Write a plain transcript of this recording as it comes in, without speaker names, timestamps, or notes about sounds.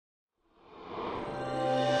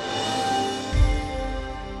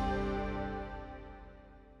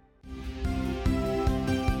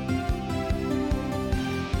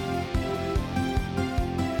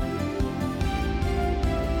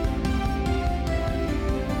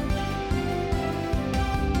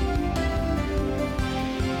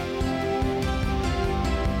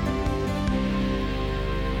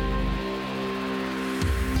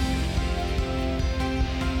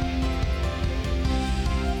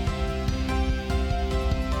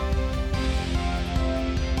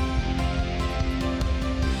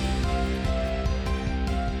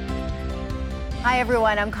Hi,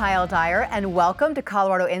 everyone. I'm Kyle Dyer, and welcome to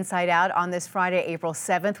Colorado Inside Out on this Friday, April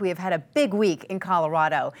 7th. We have had a big week in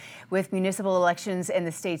Colorado with municipal elections in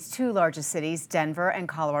the state's two largest cities, Denver and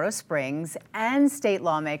Colorado Springs, and state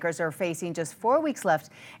lawmakers are facing just 4 weeks left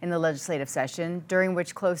in the legislative session, during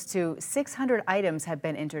which close to 600 items have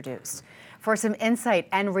been introduced. For some insight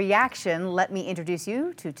and reaction, let me introduce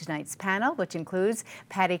you to tonight's panel, which includes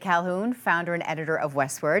Patty Calhoun, founder and editor of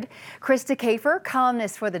Westward, Krista Kafer,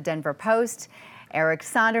 columnist for the Denver Post, Eric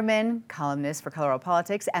Sonderman, columnist for Colorado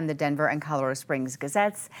Politics and the Denver and Colorado Springs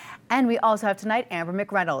Gazettes. And we also have tonight Amber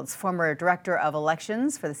McReynolds, former director of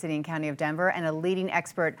elections for the city and county of Denver and a leading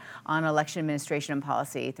expert on election administration and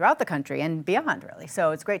policy throughout the country and beyond, really.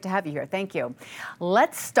 So it's great to have you here. Thank you.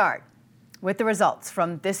 Let's start with the results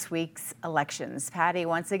from this week's elections. Patty,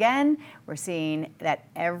 once again, we're seeing that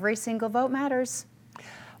every single vote matters.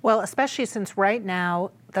 Well, especially since right now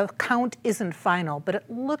the count isn't final, but it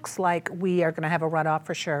looks like we are going to have a runoff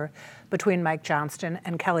for sure between Mike Johnston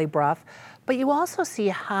and Kelly Brough. But you also see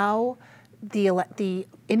how the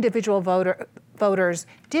individual voters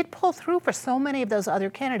did pull through for so many of those other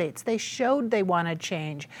candidates. They showed they wanted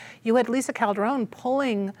change. You had Lisa Calderon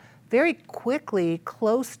pulling very quickly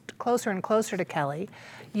closer and closer to Kelly.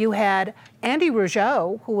 You had Andy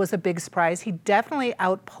Rougeau, who was a big surprise. He definitely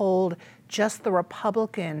outpolled just the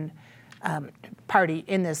Republican party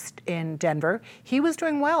in Denver. He was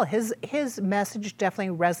doing well. His message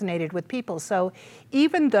definitely resonated with people. So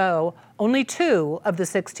even though only 2 of the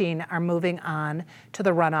 16 are moving on to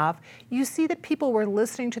the runoff, you see that people were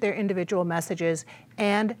listening to their individual messages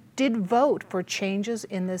and did vote for changes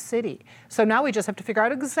in this city. So now we just have to figure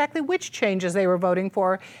out exactly which changes they were voting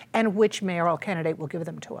for and which mayoral candidate will give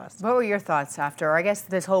them to us. What were your thoughts after? I guess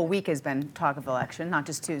this whole week has been talk of election, not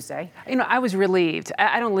just Tuesday. I was relieved.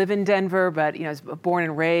 I don't live in Denver, but I was born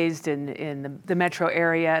and raised in the metro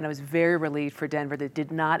area, and I was very relieved for Denver that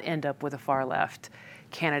did not end up with a far left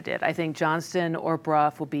candidate. I think Johnston or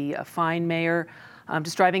Brough will be a fine mayor.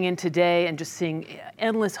 Just driving in today and just seeing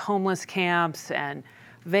endless homeless camps and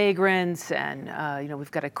vagrants, and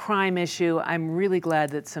we've got a crime issue. I'm really glad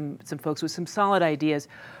that some folks with some solid ideas,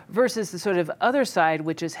 versus the sort of other side,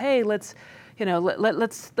 which is, hey, let's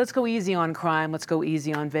go easy on crime, let's go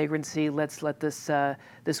easy on vagrancy, let's let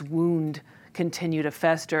this wound continue to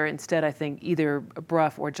fester. Instead, I think either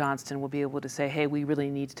Brough or Johnston will be able to say, hey, we really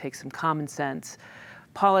need to take some common sense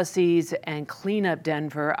policies and clean up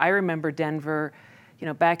Denver. I remember Denver,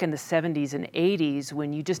 back in the 70s and 80s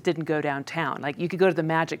when you just didn't go downtown. Like, you could go to the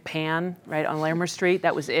Magic Pan, right, on Lammer Street.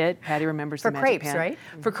 That was it. Patty remembers the Magic Pan. For crepes,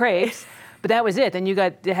 right? For crepes. But that was it. Then you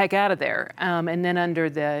got the heck out of there. And then under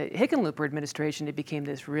the Hickenlooper administration, it became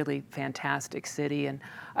this really fantastic city. And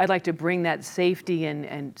I'd like to bring that safety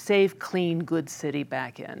and safe, clean, good city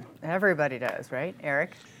back in. Everybody does, right?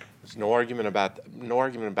 Eric? There's no argument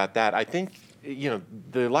about that. I think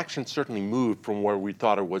the election certainly moved from where we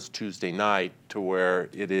thought it was Tuesday night to where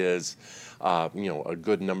it is, a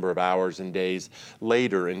good number of hours and days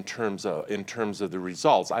later in terms of the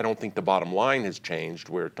results. I don't think the bottom line has changed.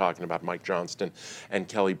 We're talking about Mike Johnston and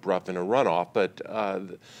Kelly Brough in a runoff, but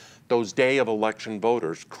those day of election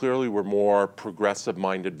voters clearly were more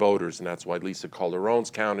progressive-minded voters, and that's why Lisa Calderon's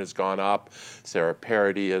count has gone up. Sarah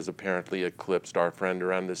Parody has apparently eclipsed our friend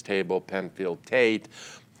around this table, Penfield Tate.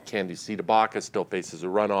 Candy Tabaka still faces a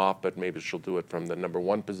runoff, but maybe she'll do it from the number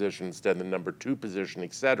 1 position instead of the number 2 position,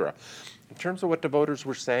 et cetera. In terms of what the voters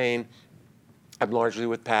were saying, I'm largely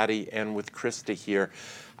with Patty and with Krista here.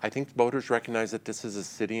 I think voters recognize that this is a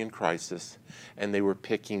city in crisis, and they were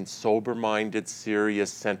picking sober-minded,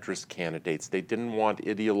 serious, centrist candidates. They didn't want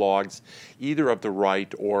ideologues either of the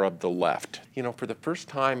right or of the left. For the first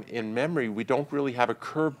time in memory, we don't really have a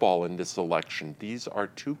curveball in this election. These are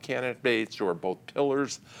 2 candidates who are both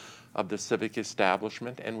pillars of the civic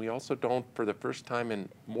establishment, and we also don't, for the first time in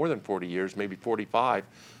more than 40 years, maybe 45,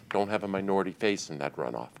 don't have a minority face in that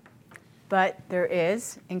runoff. But there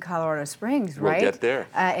is in Colorado Springs, right? We'll get there.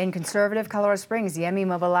 In conservative Colorado Springs, Yemi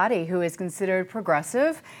Mobolade, who is considered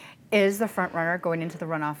progressive, is the front runner going into the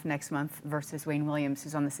runoff next month versus Wayne Williams,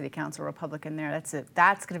 who's on the city council, Republican there.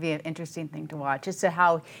 That's going to be an interesting thing to watch as to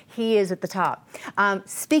how he is at the top.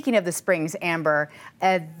 Speaking of the Springs, Amber,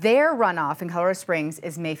 their runoff in Colorado Springs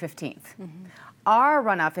is May 15th. Mm-hmm. Our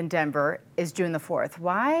runoff in Denver is June the 4th.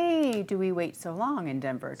 Why do we wait so long in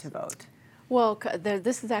Denver to vote? Well,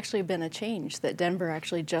 this has actually been a change that Denver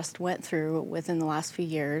actually just went through within the last few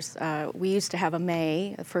years. We used to have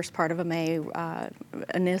the first part of a May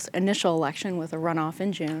initial election with a runoff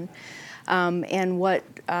in June. And what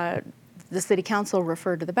the City Council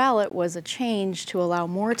referred to the ballot was a change to allow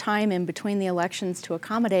more time in between the elections to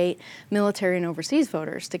accommodate military and overseas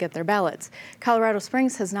voters to get their ballots. Colorado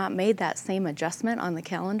Springs has not made that same adjustment on the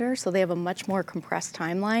calendar, so they have a much more compressed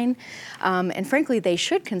timeline. And frankly, they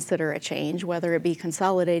should consider a change, whether it be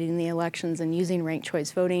consolidating the elections and using ranked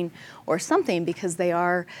choice voting or something, because they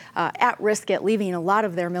are at risk at leaving a lot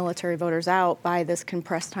of their military voters out by this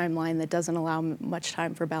compressed timeline that doesn't allow much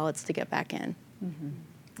time for ballots to get back in.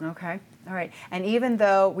 Mm-hmm. Okay. All right. And even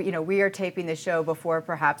though we are taping the show before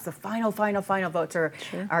perhaps the final votes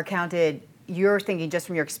are counted, you're thinking just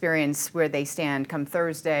from your experience where they stand come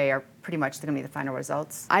Thursday are pretty much going to be the final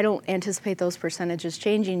results? I don't anticipate those percentages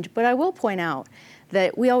changing, but I will point out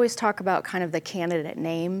that we always talk about kind of the candidate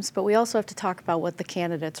names, but we also have to talk about what the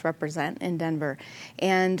candidates represent in Denver.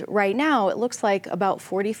 And right now, it looks like about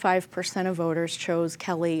 45% of voters chose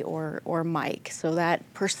Kelly or Mike. So that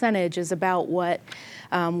percentage is about what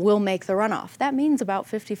will make the runoff. That means about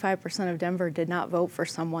 55% of Denver did not vote for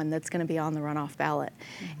someone that's going to be on the runoff ballot.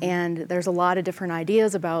 Mm-hmm. And there's a lot of different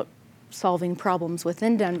ideas about solving problems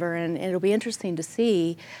within Denver, and it'll be interesting to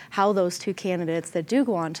see how those two candidates that do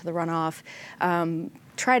go on to the runoff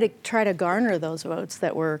try to garner those votes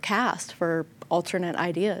that were cast for alternate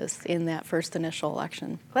ideas in that first initial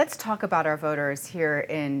election. Let's talk about our voters here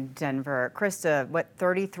in Denver. Krista, what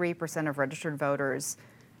 33% of registered voters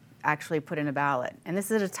actually put in a ballot? And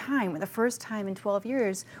this is at a time, the first time in 12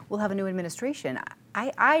 years, we'll have a new administration.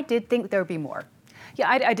 I did think there would be more. Yeah,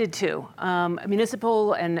 I did too.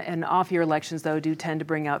 Municipal and off-year elections, though, do tend to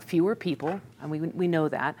bring out fewer people, and we know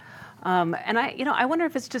that. And I wonder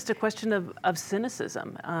if it's just a question of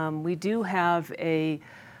cynicism. We do have a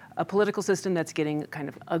political system that's getting kind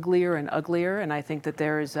of uglier and uglier, and I think that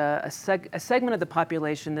there is a segment of the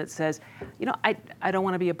population that says, I don't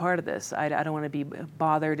want to be a part of this. I don't want to be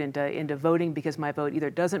bothered into voting because my vote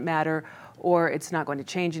either doesn't matter or it's not going to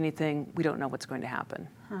change anything. We don't know what's going to happen.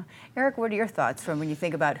 Huh. Eric, what are your thoughts from when you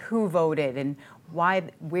think about who voted and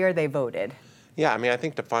where they voted? Yeah, I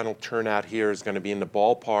think the final turnout here is going to be in the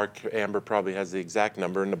ballpark. Amber probably has the exact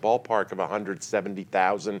number, in the ballpark of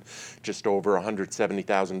 170,000, just over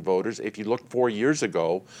 170,000 voters. If you look 4 years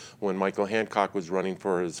ago, when Michael Hancock was running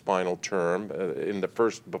for his final term,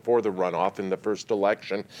 before the runoff in the first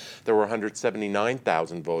election, there were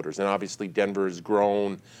 179,000 voters. And obviously Denver has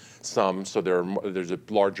grown some, so there's a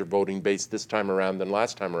larger voting base this time around than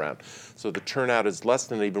last time around. So the turnout is less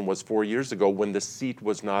than it even was 4 years ago when the seat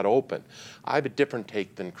was not open. I have a different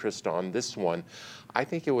take than Krista on this one. I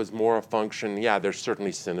think it was more a function, there's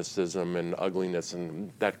certainly cynicism and ugliness,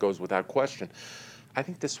 and that goes without question. I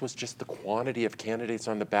think this was just the quantity of candidates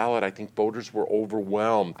on the ballot. I think voters were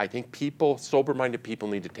overwhelmed. I think sober-minded people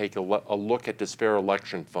need to take a look at this Fair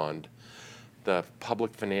Election Fund, the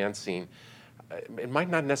public financing. It might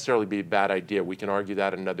not necessarily be a bad idea. We can argue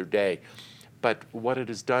that another day. But what it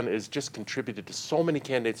has done is just contributed to so many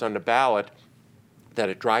candidates on the ballot that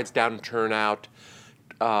it drives down turnout.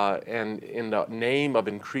 And in the name of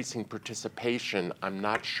increasing participation, I'm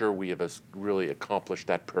not sure we have really accomplished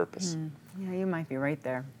that purpose. Yeah, you might be right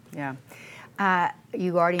there. Yeah.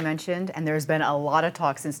 You already mentioned, and there's been a lot of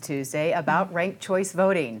talk since Tuesday about ranked choice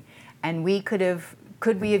voting. And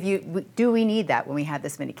do we need that when we have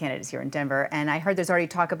this many candidates here in Denver? And I heard there's already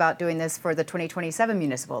talk about doing this for the 2027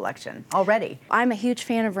 municipal election already. I'm a huge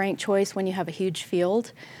fan of ranked choice when you have a huge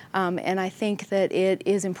field. And I think that it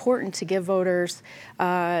is important to give voters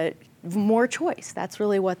more choice. That's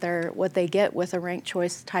really what they get with a ranked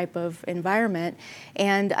choice type of environment.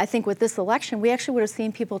 And I think with this election, we actually would have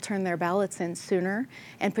seen people turn their ballots in sooner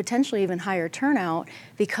and potentially even higher turnout,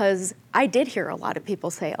 because I did hear a lot of people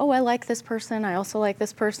say, I like this person, I also like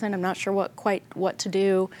this person, I'm not sure what to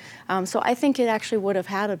do. So I think it actually would have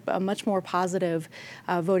had a much more positive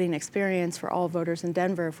voting experience for all voters in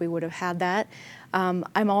Denver if we would have had that.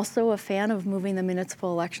 I'm also a fan of moving the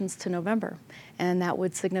municipal elections to November, and that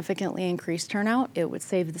would significantly increase turnout. It would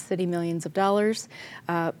save the city millions of dollars,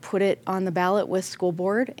 put it on the ballot with school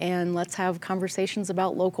board, and let's have conversations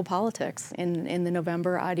about local politics in the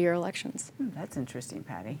November odd-year elections. That's interesting,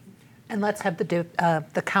 Patty. And let's have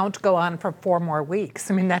the count go on for 4 more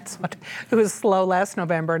weeks. That's what it was slow last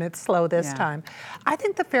November, and it's slow this time. I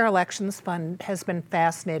think the Fair Elections Fund has been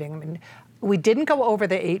fascinating. We didn't go over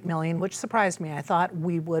the $8 million, which surprised me. I thought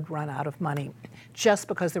we would run out of money just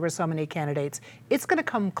because there were so many candidates. It's going to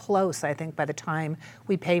come close, I think, by the time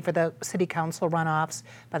we pay for the city council runoffs,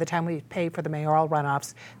 by the time we pay for the mayoral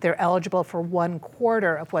runoffs. They're eligible for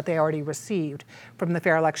 1/4 of what they already received from the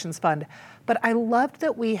Fair Elections Fund. But I loved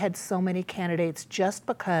that we had so many candidates just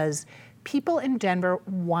because people in Denver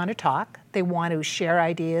want to talk, they want to share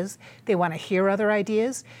ideas, they want to hear other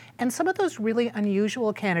ideas, and some of those really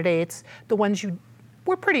unusual candidates, the ones you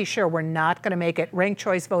were pretty sure were not going to make it, ranked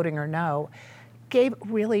choice voting or no, gave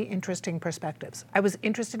really interesting perspectives. I was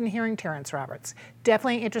interested in hearing Terrence Roberts,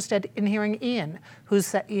 definitely interested in hearing Ian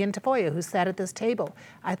Tafoya, who sat at this table.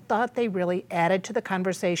 I thought they really added to the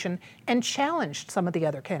conversation and challenged some of the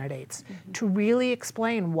other candidates to really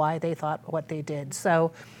explain why they thought what they did.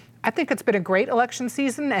 So I think it's been a great election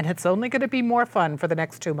season, and it's only going to be more fun for the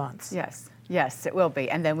next 2 months. Yes, it will be.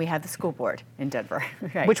 And then we have the school board in Denver.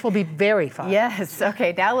 Right. Which will be very fun. Yes.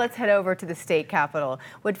 Okay, now let's head over to the state capitol.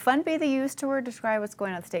 Would fun be the used to word to describe what's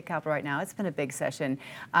going on at the state capitol right now? It's been a big session.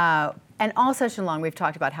 And all session long, we've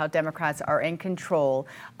talked about how Democrats are in control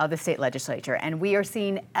of the state legislature. And we are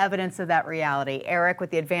seeing evidence of that reality. Eric,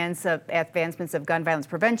 with the advancements of gun violence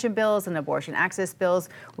prevention bills and abortion access bills,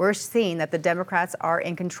 we're seeing that the Democrats are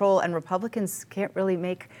in control and Republicans can't really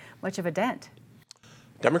make much of a dent.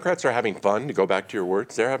 Democrats are having fun, to go back to your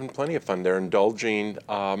words. They're having plenty of fun. They're indulging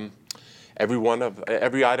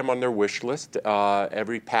every item on their wish list,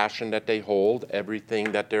 every passion that they hold,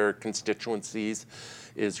 everything that their constituencies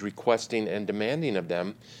is requesting and demanding of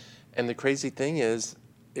them. And the crazy thing is,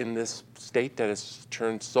 in this state that has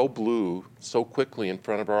turned so blue so quickly in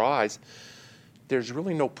front of our eyes, there's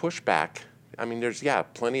really no pushback. I mean, there's,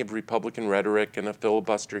 plenty of Republican rhetoric and a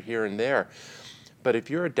filibuster here and there. But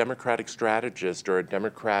if you're a Democratic strategist or a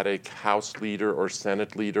Democratic House leader or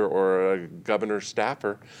Senate leader or a governor's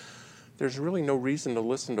staffer, there's really no reason to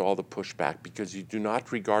listen to all the pushback, because you do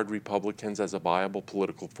not regard Republicans as a viable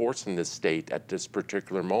political force in this state at this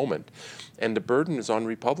particular moment. And the burden is on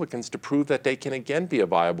Republicans to prove that they can again be a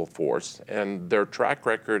viable force. And their track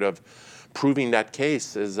record of proving that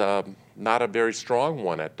case is not a very strong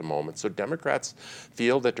one at the moment. So Democrats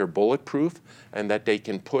feel that they're bulletproof and that they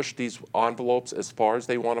can push these envelopes as far as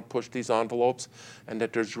they want to push these envelopes, and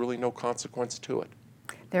that there's really no consequence to it.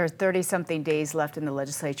 There are 30-something days left in the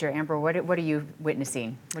legislature. Amber, what are you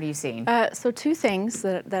witnessing? What are you seeing? So two things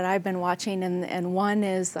that I've been watching, and one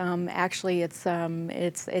is actually it's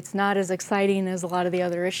not as exciting as a lot of the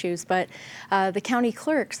other issues, but the county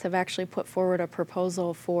clerks have actually put forward a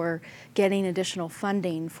proposal for getting additional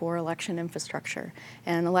funding for election infrastructure.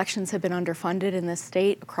 And elections have been underfunded in this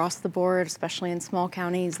state across the board, especially in small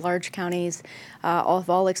counties, large counties,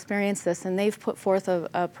 all experienced this, and they've put forth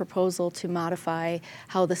a proposal to modify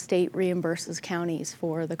how the state reimburses counties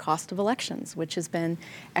for the cost of elections, which has been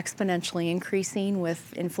exponentially increasing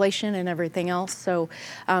with inflation and everything else. So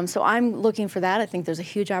I'm looking for that. I think there's a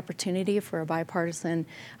huge opportunity for a bipartisan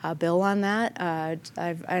bill on that.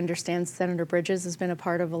 I understand Senator Bridges has been a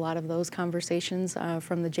part of a lot of those conversations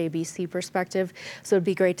from the JBC perspective. So it'd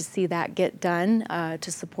be great to see that get done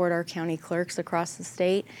to support our county clerks across the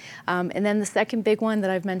state. And then the second big one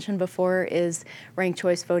that I've mentioned before is ranked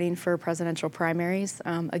choice voting for presidential primaries.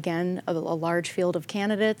 Again, a large field of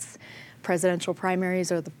candidates. Presidential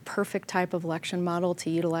primaries are the perfect type of election model to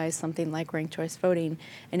utilize something like ranked choice voting,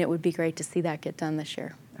 and it would be great to see that get done this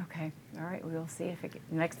year. Okay, all right, we will see if it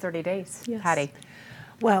the next 30 days. Yes. Patty.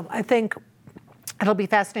 Well, I think it'll be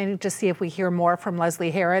fascinating to see if we hear more from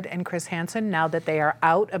Leslie Herod and Chris Hansen now that they are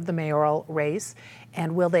out of the mayoral race,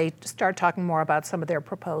 and will they start talking more about some of their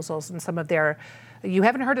proposals and some of their. You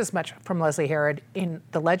haven't heard as much from Leslie Herod in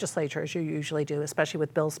the legislature as you usually do, especially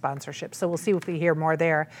with bill sponsorship. So we'll see if we hear more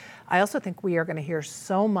there. I also think we are going to hear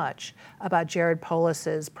so much about Jared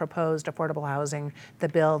Polis's proposed affordable housing, the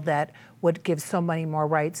bill that would give so many more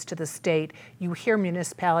rights to the state. You hear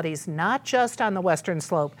municipalities not just on the western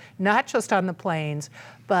slope, not just on the plains,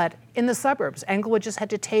 but in the suburbs. Englewood just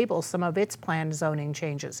had to table some of its planned zoning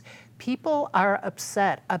changes. People are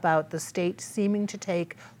upset about the state seeming to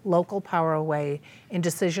take local power away in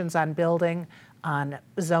decisions on building, on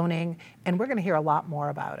zoning, and we're going to hear a lot more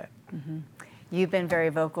about it. Mm-hmm. You've been very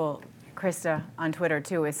vocal, Krista, on Twitter,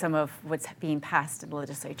 too, with some of what's being passed in the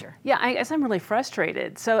legislature. Yeah, I guess I'm really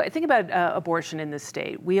frustrated. So I think about abortion in this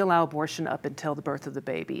state. We allow abortion up until the birth of the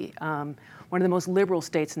baby. One of the most liberal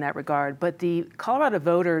states in that regard. But the Colorado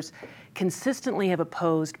voters consistently have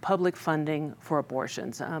opposed public funding for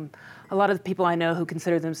abortions. A lot of the people I know who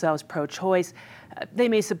consider themselves pro-choice, they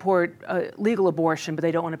may support legal abortion, but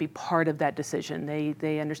they don't want to be part of that decision.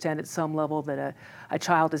 They understand at some level that a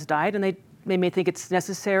child has died, and they may think it's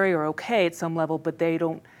necessary or okay at some level, but they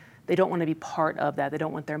don't want to be part of that. They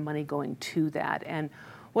don't want their money going to that. And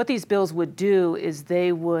what these bills would do is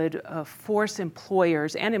they would force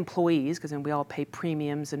employers and employees, because then we all pay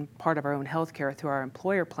premiums and part of our own health care through our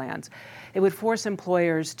employer plans. It would force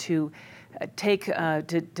employers to take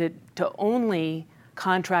to only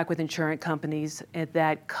contract with insurance companies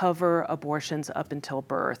that cover abortions up until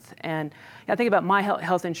birth. And I think about my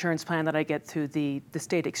health insurance plan that I get through the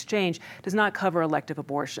state exchange does not cover elective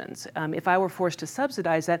abortions. If I were forced to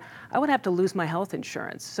subsidize that, I would have to lose my health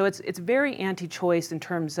insurance. So it's very anti-choice in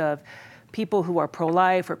terms of people who are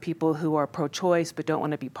pro-life or people who are pro-choice but don't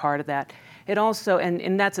want to be part of that. It also, and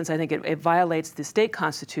in that sense, I think it violates the state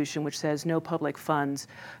constitution, which says no public funds,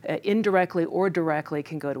 indirectly or directly,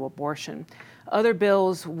 can go to abortion. Other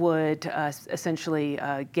bills would essentially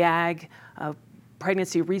gag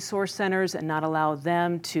pregnancy resource centers and not allow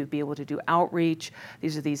them to be able to do outreach.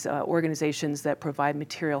 These are these organizations that provide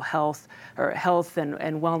material health or health and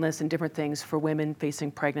wellness and different things for women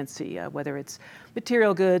facing pregnancy, whether it's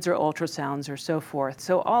material goods or ultrasounds or so forth.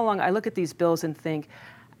 So all along, I look at these bills and think,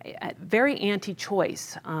 very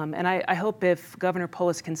anti-choice. And I hope if Governor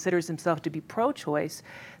Polis considers himself to be pro-choice,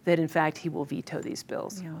 that in fact he will veto these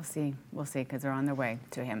bills. Yeah, we'll see. We'll see, because they're on their way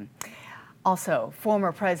to him. Also,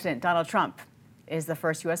 former President Donald Trump is the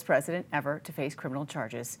first U.S. president ever to face criminal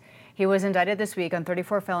charges. He was indicted this week on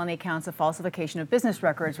 34 felony counts of falsification of business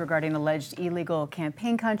records regarding alleged illegal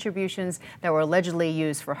campaign contributions that were allegedly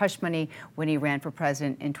used for hush money when he ran for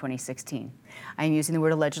president in 2016. I am using the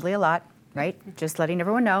word allegedly a lot, right? Just letting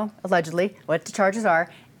everyone know, allegedly, what the charges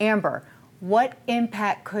are. Amber, what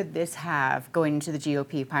impact could this have going into the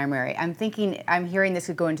GOP primary? I'm hearing this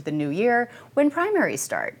could go into the new year when primaries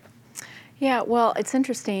start. Yeah, well, it's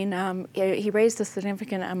interesting. He raised a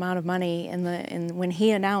significant amount of money when he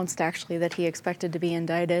announced, actually, that he expected to be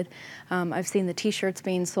indicted. I've seen the T-shirts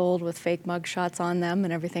being sold with fake mugshots on them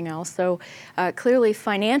and everything else. So clearly,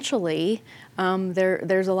 financially,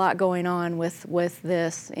 there's a lot going on with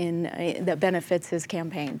this that benefits his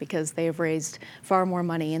campaign, because they have raised far more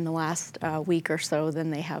money in the last week or so than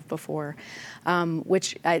they have before,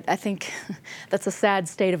 which I think that's a sad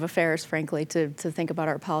state of affairs, frankly, to think about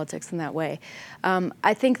our politics in that way.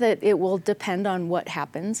 I think that it will depend on what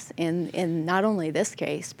happens in not only this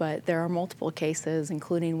case, but there are multiple cases,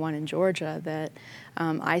 including one in Georgia, that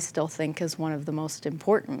I still think is one of the most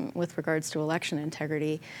important with regards to election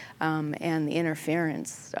integrity and the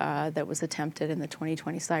interference that was attempted in the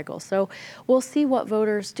 2020 cycle. So we'll see what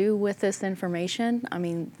voters do with this information. I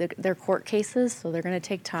mean, they're court cases, so they're going to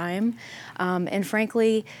take time. And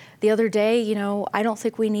frankly, the other day, I don't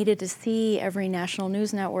think we needed to see every national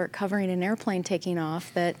news network covering an airplane taking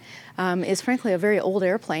off that is frankly a very old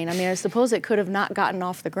airplane. I mean, I suppose it could have not gotten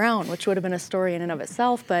off the ground, which would have been a story in and of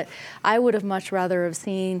itself, but I would have much rather have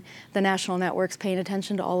seen the national networks paying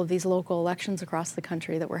attention to all of these local elections across the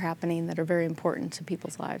country that were happening that are very important to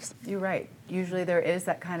people's lives. You're right. Usually there is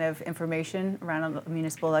that kind of information around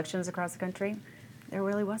municipal elections across the country. There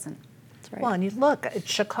really wasn't. That's right. Well, and you look at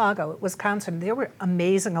Chicago, Wisconsin, there were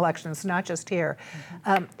amazing elections, not just here.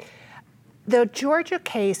 Mm-hmm. The Georgia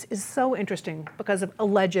case is so interesting because of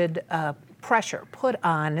alleged pressure put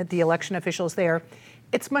on the election officials there.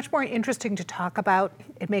 It's much more interesting to talk about.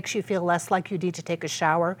 It makes you feel less like you need to take a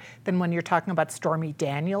shower than when you're talking about Stormy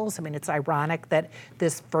Daniels. I mean, it's ironic that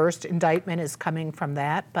this first indictment is coming from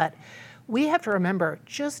that, but we have to remember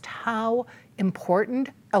just how important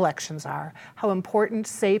elections are, how important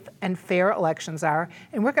safe and fair elections are,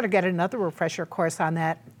 and we're going to get another refresher course on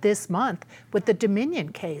that this month with the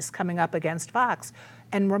Dominion case coming up against Fox.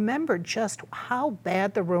 And remember just how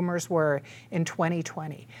bad the rumors were in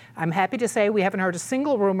 2020. I'm happy to say we haven't heard a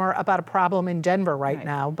single rumor about a problem in Denver right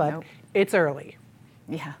now, but It's early.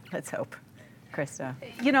 Yeah, let's hope. Krista.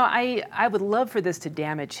 I would love for this to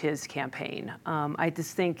damage his campaign. I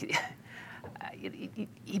just think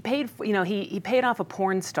he paid off a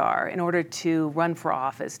porn star in order to run for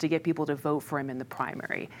office to get people to vote for him in the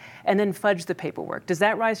primary, and then fudge the paperwork. Does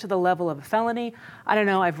that rise to the level of a felony? I don't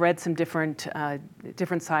know. I've read some different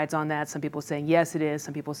sides on that. Some people saying yes, it is.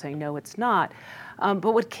 Some people saying no, it's not.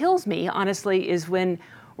 But what kills me, honestly, is when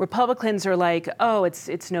Republicans are like, oh,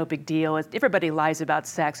 it's no big deal. Everybody lies about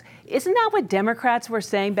sex. Isn't that what Democrats were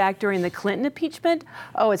saying back during the Clinton impeachment?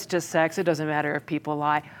 Oh, it's just sex. It doesn't matter if people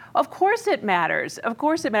lie. Of course it matters. Of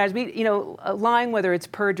course it matters. Lying, whether it's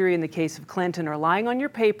perjury in the case of Clinton or lying on your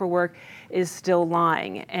paperwork, is still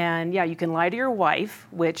lying. And yeah, you can lie to your wife,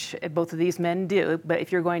 which both of these men do, but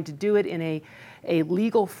if you're going to do it in a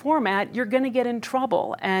legal format, you're going to get in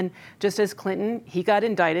trouble. And just as Clinton, he got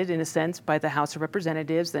indicted in a sense by the House of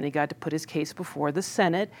Representatives, then he got to put his case before the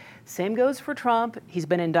Senate. Same goes for Trump. He's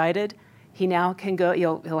been indicted. He now can go,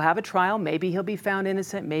 he'll have a trial. Maybe he'll be found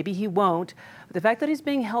innocent. Maybe he won't. But the fact that he's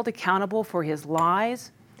being held accountable for his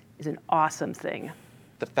lies is an awesome thing.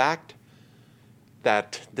 The fact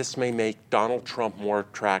that this may make Donald Trump more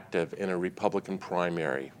attractive in a Republican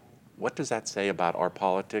primary what does that say about our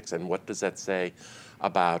politics, and what does that say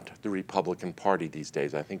about the Republican Party these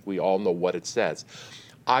days? I think we all know what it says.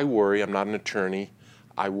 I worry, I'm not an attorney,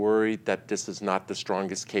 I worry that this is not the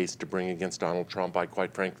strongest case to bring against Donald Trump. I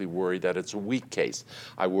quite frankly worry that it's a weak case.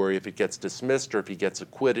 I worry if it gets dismissed or if he gets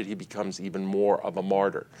acquitted, he becomes even more of a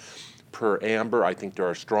martyr. Per Amber, I think there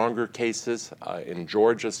are stronger cases. In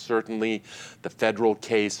Georgia, certainly, the federal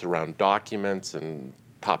case around documents and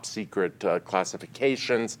top secret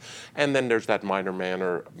classifications, and then there's that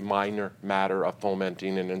minor matter of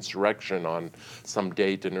fomenting an insurrection on some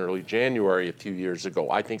date in early January a few years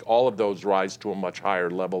ago. I think all of those rise to a much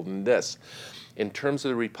higher level than this. In terms of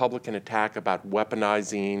the Republican attack about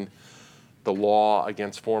weaponizing the law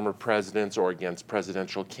against former presidents or against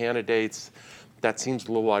presidential candidates, that seems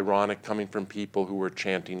a little ironic coming from people who were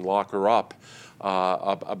chanting "lock her up"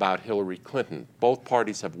 about Hillary Clinton. Both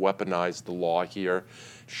parties have weaponized the law here.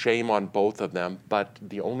 Shame on both of them. But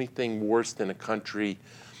the only thing worse than a country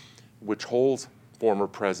which holds former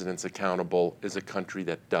presidents accountable is a country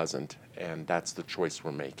that doesn't. And that's the choice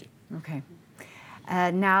we're making. Okay.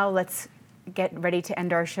 Now let's get ready to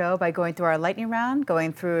end our show by going through our lightning round,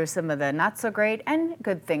 going through some of the not so great and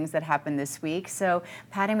good things that happened this week. So,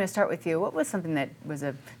 Patty, I'm going to start with you. What was something that was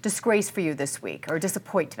a disgrace for you this week, or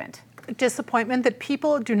disappointment? Disappointment that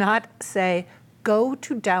people do not say, go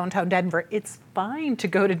to downtown Denver. It's fine to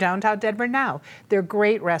go to downtown Denver now. They're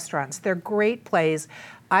great restaurants. They're great plays.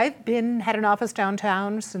 I've had an office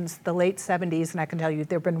downtown since the late 70s, and I can tell you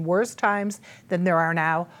there have been worse times than there are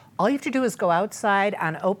now. All you have to do is go outside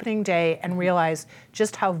on opening day and realize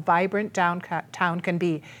just how vibrant downtown can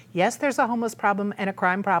be. Yes, there's a homeless problem and a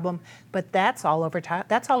crime problem, but that's all over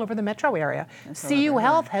the metro area. CU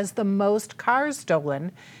Health has the most cars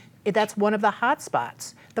stolen. That's one of the hot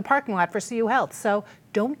spots, the parking lot for CU Health. So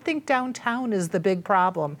don't think downtown is the big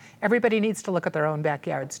problem. Everybody needs to look at their own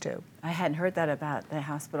backyards too. I hadn't heard that about the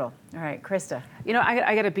hospital. All right, Krista. You know,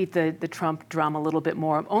 I got to beat the Trump drum a little bit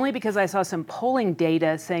more, only because I saw some polling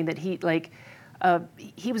data saying that he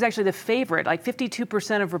was actually the favorite. Like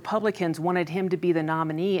 52% of Republicans wanted him to be the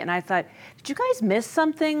nominee. And I thought, did you guys miss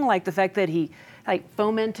something? Like the fact that he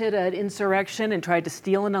fomented an insurrection and tried to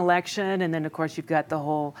steal an election. And then, of course, you've got the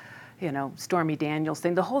whole, Stormy Daniels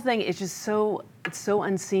thing. The whole thing is just it's so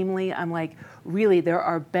unseemly. I'm like, really, there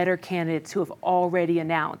are better candidates who have already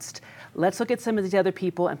announced. Let's look at some of these other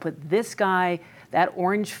people and put this guy, that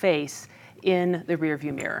orange face, in the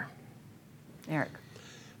rearview mirror. Eric.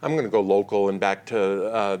 I'm going to go local and back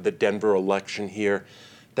to the Denver election here.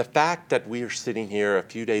 The fact that we are sitting here a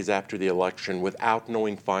few days after the election without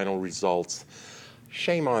knowing final results,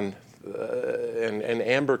 shame on, and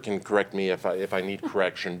Amber can correct me if I need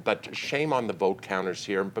correction, but shame on the vote counters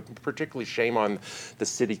here, but particularly shame on the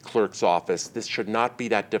city clerk's office. This should not be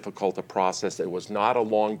that difficult a process. It was not a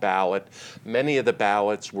long ballot. Most of the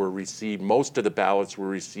ballots were received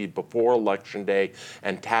before Election Day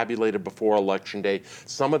and tabulated before Election Day.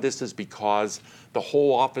 Some of this is because the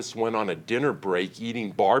whole office went on a dinner break eating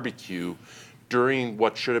barbecue during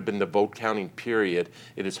what should have been the vote counting period.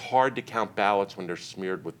 It is hard to count ballots when they're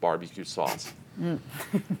smeared with barbecue sauce.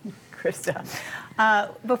 Krista,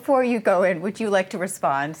 before you go in, would you like to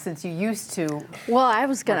respond, since you used to? Well, I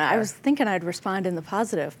was thinking I'd respond in the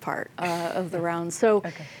positive part of the round. So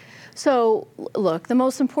look, the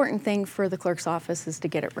most important thing for the clerk's office is to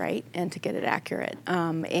get it right and to get it accurate.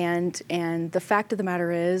 And the fact of the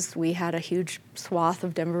matter is, we had a huge swath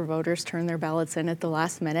of Denver voters turn their ballots in at the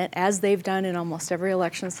last minute, as they've done in almost every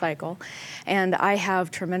election cycle. And I have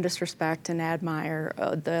tremendous respect and admire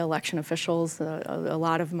the election officials, a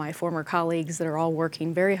lot of my former colleagues that are all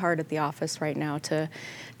working very hard at the office right now to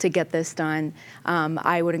get this done.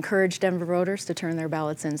 I would encourage Denver voters to turn their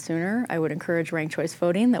ballots in sooner. I would encourage ranked choice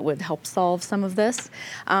voting that would help solve some of this.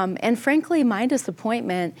 And frankly, my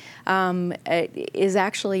disappointment is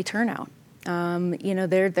actually turnout.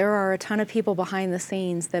 There are a ton of people behind the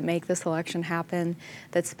scenes that make this election happen,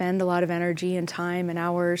 that spend a lot of energy and time and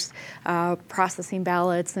hours processing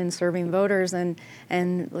ballots and serving voters, and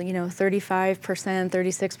 35%,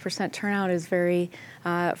 36% turnout is very,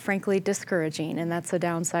 frankly, discouraging, and that's a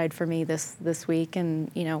downside for me this week, and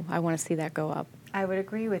I want to see that go up. I would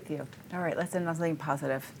agree with you. All right, let's end on something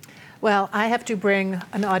positive. Well, I have to bring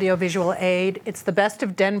an audiovisual aid. It's the Best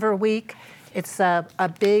of Denver week. It's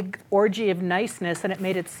a big orgy of niceness, and it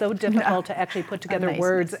made it so difficult to actually put together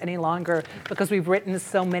words any longer because we've written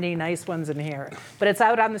so many nice ones in here. But it's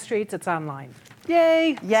out on the streets. It's online.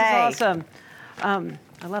 Yay! This is awesome.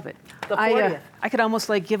 I love it. The 40th. I could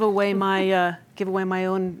almost give away my give away my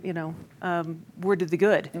own, word of the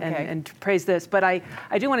good and praise this. But I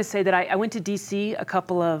do want to say that I went to D.C. a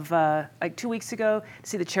couple of, 2 weeks ago to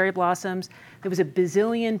see the cherry blossoms. There was a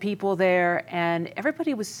bazillion people there, and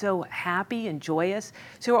everybody was so happy and joyous.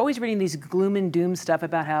 So we're always reading these gloom and doom stuff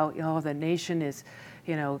about how, the nation is,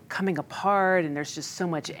 coming apart and there's just so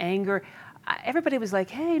much anger. Everybody was like,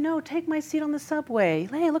 hey, no, take my seat on the subway.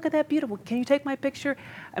 Hey, look at that beautiful. Can you take my picture?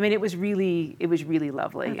 I mean, it was really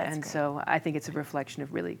lovely. Oh, and great. So I think it's a reflection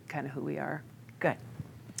of really kind of who we are. Good.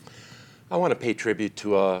 I want to pay tribute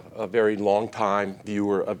to a very long-time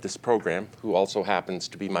viewer of this program, who also happens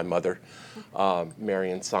to be my mother,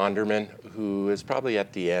 Marion Sonderman, who is probably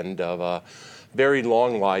at the end of a very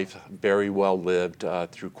long life, very well lived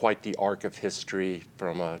through quite the arc of history,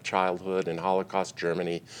 from childhood in Holocaust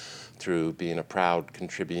Germany through being a proud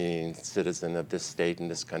contributing citizen of this state and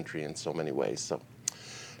this country in so many ways. So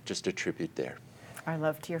just a tribute there. Our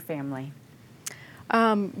love to your family.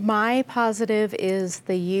 My positive is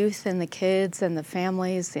the youth and the kids and the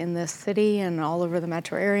families in this city and all over the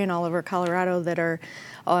metro area and all over Colorado that are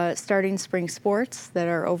starting spring sports, that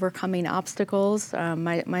are overcoming obstacles.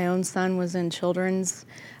 My own son was in Children's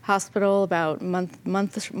Hospital about a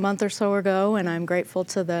month or so ago, and I'm grateful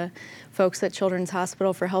to the folks at Children's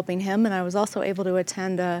Hospital for helping him. And I was also able to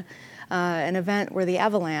attend an event where the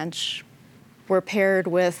Avalanche were paired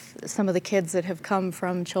with some of the kids that have come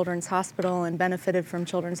from Children's Hospital and benefited from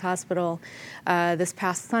Children's Hospital this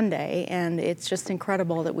past Sunday. And it's just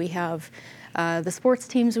incredible that we have the sports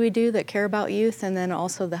teams we do that care about youth, and then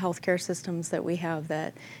also the healthcare systems that we have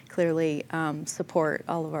that clearly support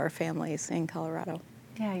all of our families in Colorado.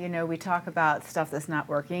 Yeah, we talk about stuff that's not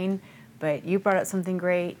working, but you brought up something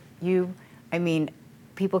great.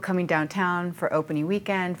 People coming downtown for opening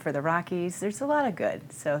weekend, for the Rockies, there's a lot of good.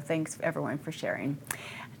 So thanks everyone for sharing.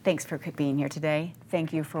 Thanks for being here today.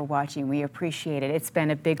 Thank you for watching. We appreciate it. It's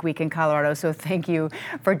been a big week in Colorado, so thank you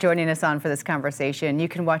for joining us on for this conversation. You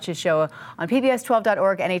can watch the show on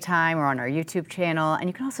pbs12.org anytime or on our YouTube channel, and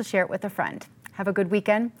you can also share it with a friend. Have a good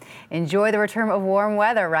weekend. Enjoy the return of warm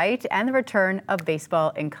weather, right? And the return of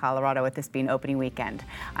baseball in Colorado with this being opening weekend.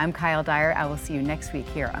 I'm Kyle Dyer. I will see you next week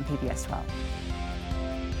here on PBS 12.